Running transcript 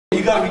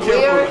you got to be We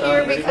careful.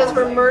 are here because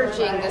we're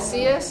merging the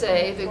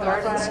CSA, the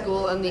garden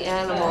school, and the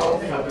animal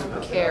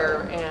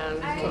care and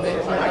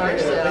connecting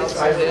ourselves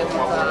with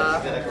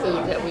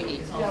food that we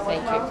eat.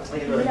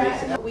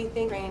 Thank you. We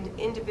think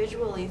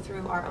individually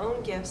through our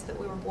own gifts that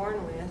we were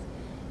born with.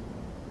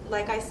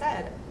 Like I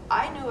said,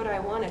 I knew what I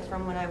wanted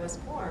from when I was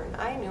born.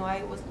 I knew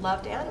I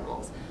loved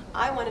animals.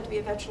 I wanted to be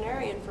a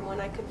veterinarian from when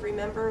I could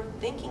remember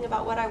thinking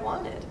about what I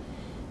wanted.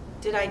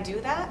 Did I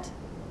do that?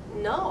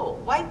 No.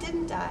 Why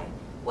didn't I?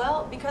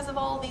 Well, because of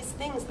all these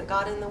things that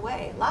got in the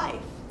way.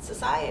 Life,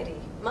 society,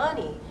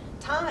 money,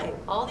 time,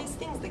 all these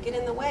things that get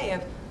in the way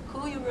of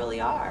who you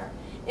really are.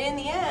 And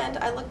in the end,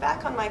 I look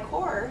back on my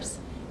course,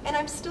 and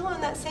I'm still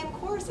on that same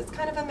course. It's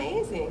kind of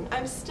amazing.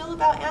 I'm still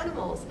about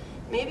animals.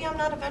 Maybe I'm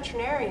not a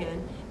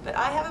veterinarian, but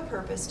I have a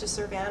purpose to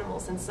serve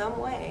animals in some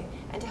way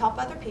and to help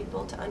other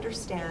people to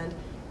understand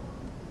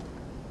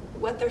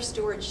what their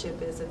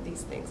stewardship is of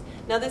these things.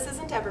 Now, this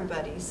isn't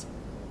everybody's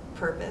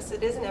purpose.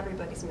 It isn't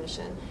everybody's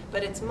mission,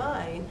 but it's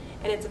mine,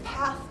 and it's a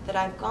path that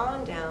I've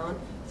gone down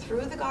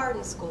through the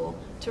garden school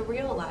to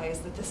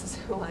realize that this is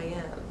who I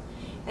am.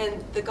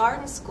 And the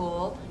garden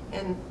school,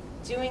 and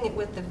doing it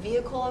with the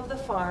vehicle of the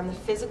farm, the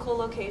physical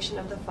location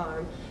of the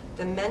farm,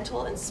 the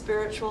mental and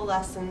spiritual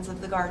lessons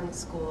of the garden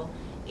school,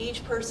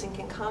 each person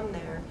can come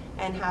there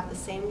and have the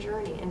same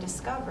journey and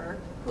discover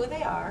who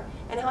they are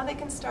and how they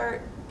can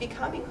start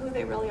becoming who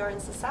they really are in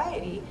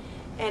society.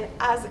 And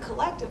as a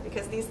collective,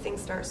 because these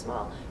things start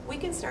small, we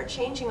can start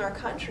changing our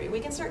country. We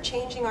can start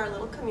changing our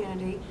little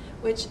community,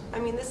 which, I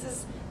mean, this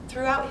is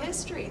throughout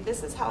history.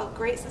 This is how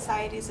great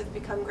societies have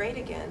become great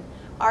again.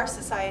 Our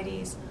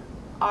society is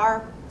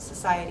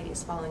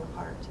falling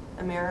apart.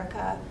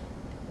 America,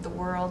 the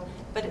world,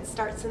 but it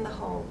starts in the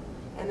home.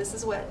 And this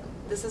is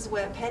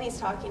what Penny's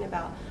talking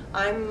about.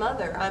 I'm a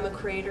mother. I'm a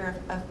creator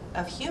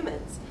of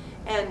humans.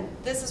 And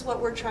this is what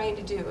we're trying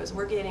to do, is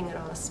we're getting it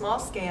on a small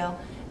scale,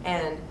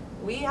 and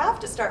we have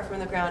to start from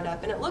the ground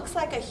up. And it looks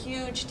like a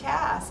huge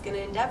task, an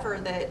endeavor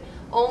that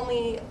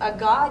only a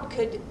God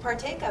could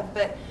partake of,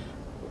 but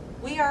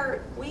we are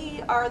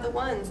the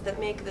ones that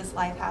make this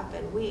life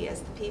happen. We,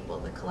 as the people,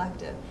 the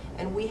collective.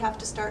 And we have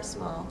to start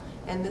small.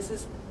 And this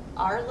is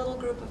our little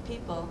group of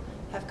people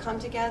have come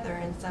together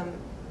in some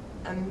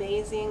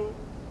amazing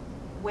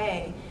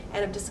way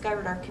and have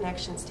discovered our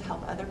connections to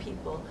help other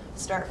people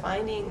start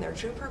finding their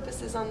true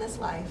purposes on this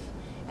life,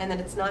 and that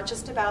it's not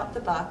just about the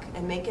buck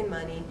and making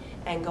money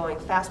and going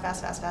fast,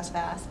 fast, fast, fast,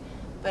 fast,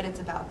 but it's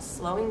about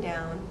slowing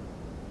down.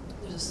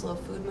 There's a slow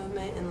food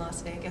movement in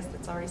Las Vegas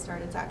that's already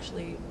started. It's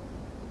actually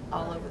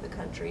all over the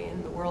country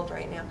and the world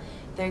right now.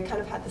 They kind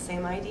of had the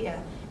same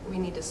idea. We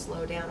need to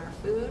slow down our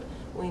food.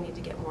 We need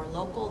to get more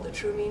local, the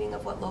true meaning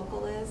of what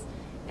local is.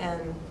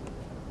 And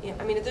you know,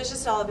 I mean, there's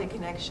just all a big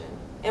connection.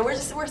 And we're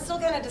still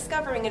kind of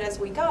discovering it as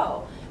we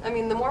go. I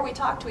mean, the more we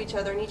talk to each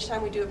other, and each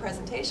time we do a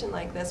presentation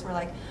like this, we're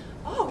like,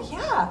 oh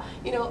yeah,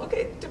 you know,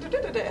 okay,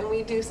 and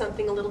we do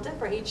something a little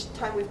different. Each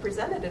time we've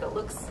presented it, it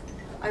looks,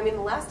 I mean,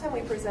 the last time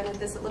we presented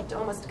this, it looked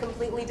almost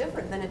completely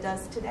different than it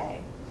does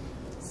today.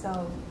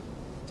 So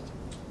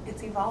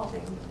it's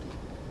evolving,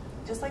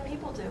 just like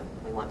people do.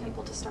 We want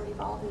people to start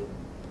evolving.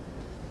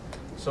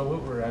 So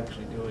what we're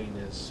actually doing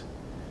is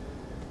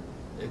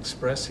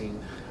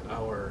expressing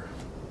our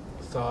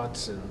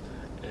thoughts and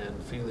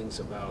feelings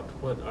about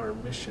what our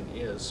mission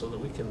is, so that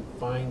we can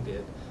find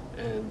it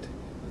and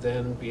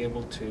then be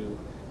able to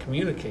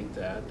communicate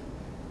that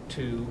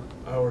to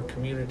our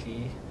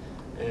community.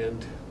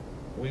 And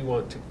we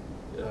want to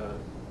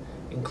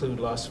include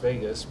Las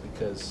Vegas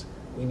because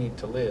we need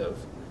to live,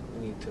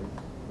 we need to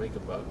make a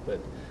buck, but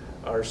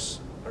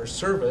our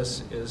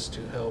service is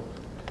to help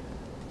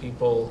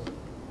people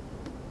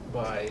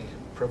by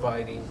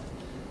providing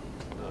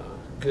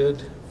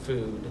good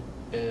food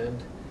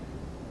and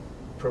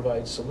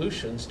provide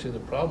solutions to the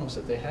problems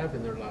that they have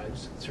in their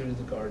lives through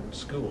the garden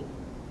school.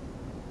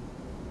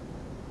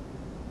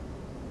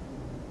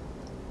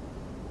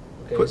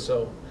 Okay,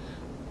 so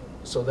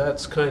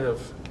that's kind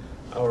of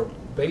our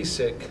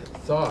basic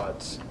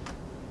thoughts.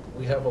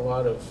 We have a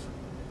lot of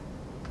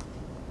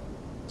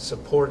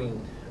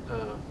supporting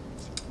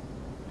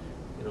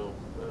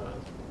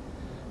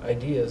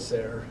ideas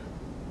there,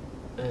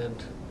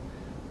 and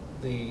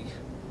the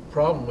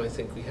problem I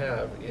think we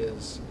have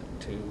is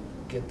to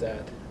get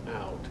that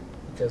out,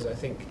 because I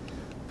think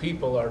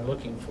people are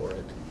looking for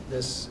it.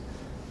 This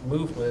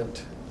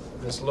movement,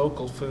 this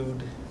local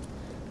food,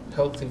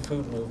 healthy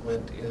food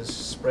movement is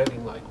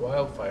spreading like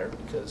wildfire,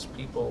 because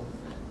people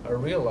are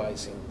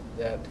realizing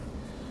that,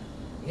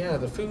 yeah,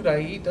 the food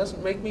I eat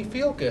doesn't make me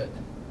feel good.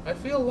 I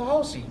feel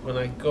lousy when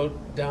I go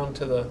down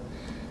to the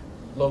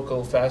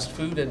local fast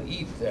food and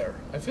eat there.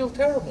 I feel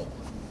terrible.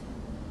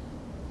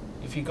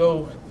 If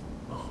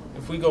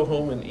we go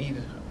home and eat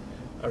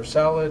our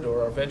salad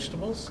or our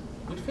vegetables,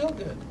 we feel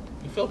good.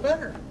 We feel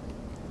better.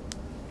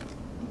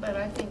 But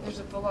I think there's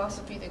a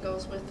philosophy that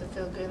goes with the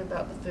feel good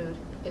about the food.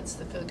 It's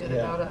the feel good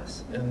Yeah. about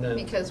us. And then,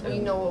 because we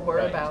know what we're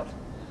right. about.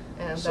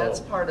 And So- that's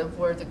part of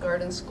where the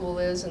garden school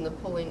is, and the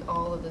pulling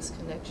all of this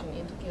connection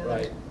in together.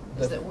 Right.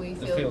 Is that we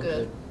feel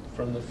good.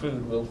 from the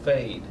food will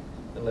fade,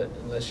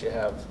 unless you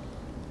have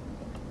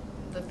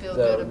The feel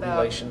the good about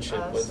relationship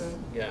us with,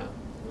 and yeah.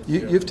 with You,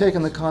 your- you've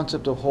taken the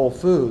concept of whole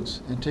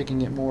foods and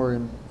taking it more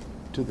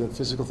into the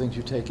physical things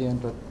you take in,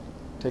 but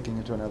taking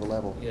it to another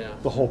level. Yeah.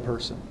 The whole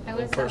person. I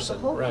Whole was person,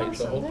 whole right, the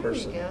person, whole there you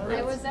person. go. right.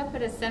 I was up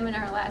at a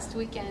seminar last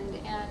weekend,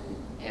 and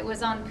it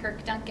was on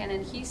Kirk Duncan,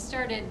 and he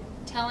started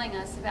telling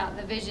us about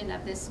the vision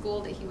of this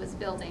school that he was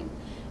building.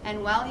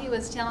 And while he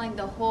was telling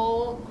the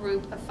whole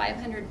group of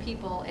 500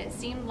 people, it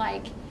seemed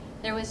like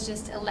there was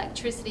just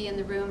electricity in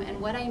the room. And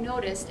what I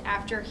noticed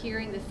after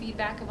hearing the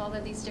feedback of all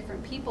of these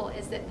different people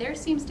is that there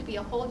seems to be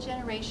a whole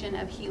generation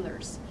of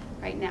healers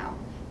right now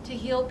to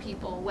heal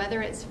people,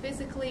 whether it's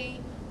physically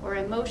or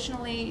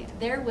emotionally.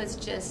 There was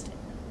just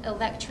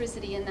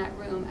electricity in that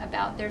room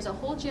about there's a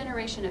whole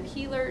generation of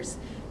healers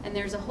and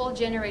there's a whole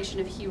generation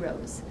of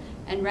heroes.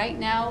 And right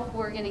now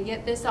we're going to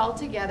get this all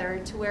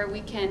together to where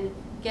we can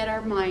get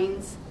our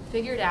minds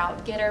figured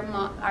out, get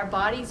our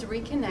bodies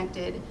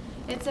reconnected.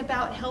 It's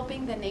about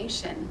helping the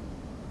nation.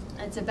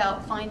 It's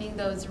about finding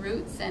those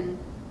roots and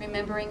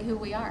remembering who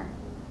we are.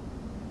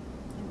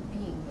 and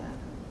being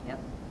that. Yep.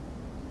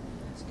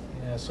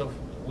 Yeah, so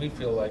we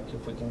feel like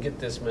if we can get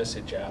this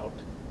message out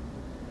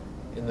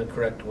in the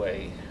correct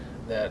way,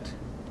 that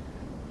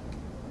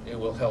it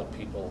will help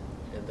people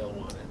and they'll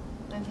want it.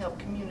 And help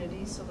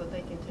communities so that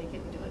they can take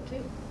it and do it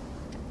too.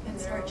 And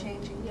start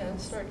changing Yeah, and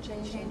things. start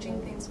Changing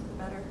things for the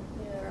better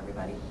for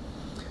everybody.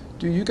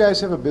 Do you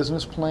guys have a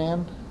business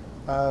plan?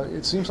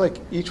 It seems like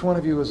each one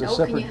of you is a Oh,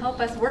 separate. can you help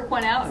us work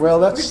one out? Well,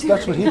 that's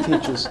what he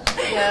teaches.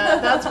 Yeah,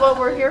 that's what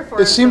we're here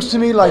for. It seems to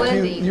me like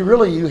blending.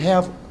 you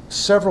have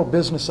several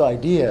business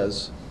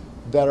ideas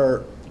that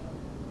are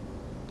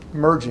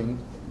merging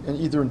and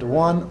either into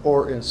one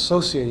or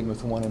associating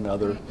with one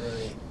another.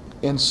 Right.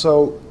 And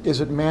so is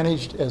it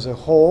managed as a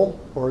whole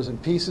or is it in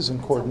pieces in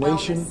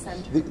coordination?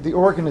 wellness center. The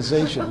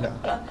organization.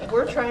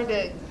 We're trying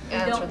to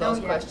answer don't know those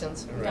yet.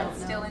 questions. Right.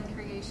 It's still in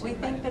creation. We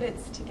think that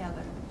it's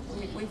together.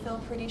 We feel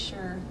pretty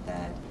sure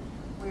that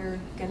we're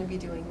going to be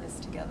doing this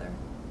together,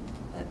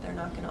 that they're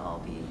not going to all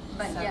be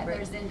But separate. yet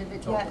there's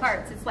individual Yet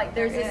parts. It's like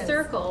there's there a is.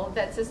 circle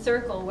that's a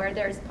circle where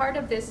there's part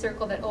of this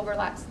circle that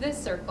overlaps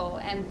this circle,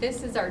 and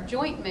this is our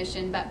joint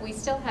mission, but we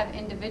still have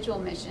individual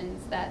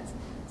missions.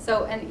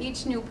 And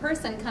each new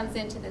person comes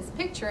into this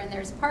picture, and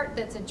there's part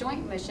that's a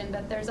joint mission,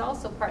 but there's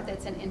also part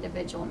that's an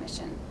individual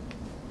mission.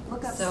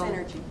 Look up So-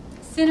 synergy.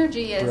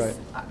 Synergy is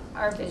Right.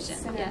 our vision,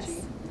 Synergy.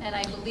 yes. And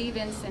I believe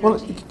in Well,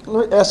 synergy.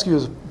 let me ask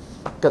you,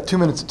 got 2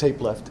 minutes of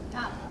tape left.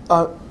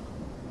 Ah.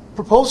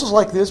 Proposals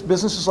like this,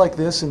 businesses like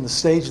this, in the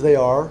stage they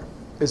are,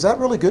 is that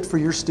really good for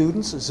your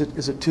students?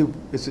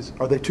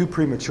 Are they too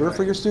premature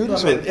for your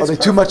students? No, I mean, Or are it's they too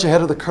perfect. much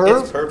ahead of the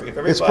curve? It's perfect. If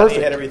It's everybody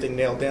perfect. had everything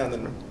nailed down,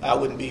 then I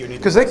wouldn't be here neither.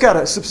 Because they've got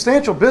a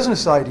substantial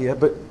business idea,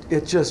 but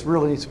it just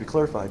really needs to be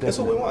clarified, That's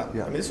doesn't what it? we want.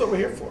 Yeah. I mean, this is what we're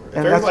here for. If And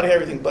that's- everybody had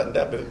everything buttoned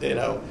up,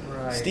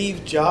 Right.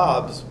 Steve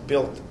Jobs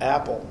built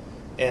Apple,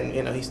 and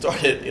he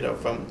started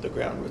from the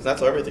ground roots. That's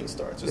how everything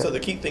starts. Yeah. So the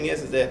key thing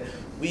is that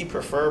we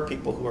prefer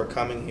people who are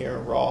coming here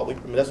raw.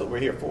 That's what we're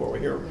here for. We're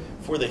here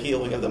for the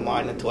healing of the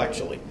mind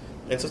intellectually.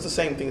 And so it's the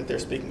same thing that they're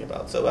speaking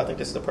about. So I think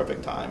this is the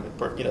perfect time,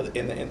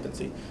 in the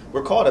infancy.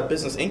 We're called a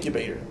business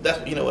incubator. That's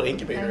what an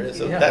incubator is.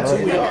 So Yeah. that's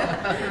who we are.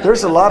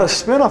 There's a lot of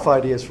spin-off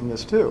ideas from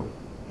this, too.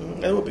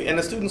 It will be, and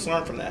the students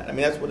learn from that. I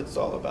mean, that's what it's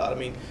all about. I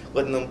mean,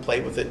 letting them play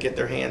with it, get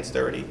their hands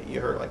dirty.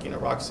 You heard,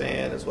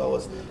 Roxanne, as well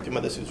as a few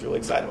others who's really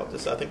excited about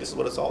this. I think this is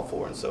what it's all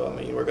for. And so,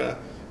 I mean, we're going to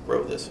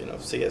grow this.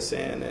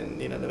 CSN and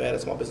Nevada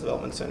Small Business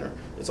Development Center.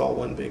 It's all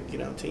one big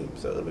team.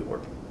 So it'll be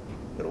working.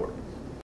 It'll work.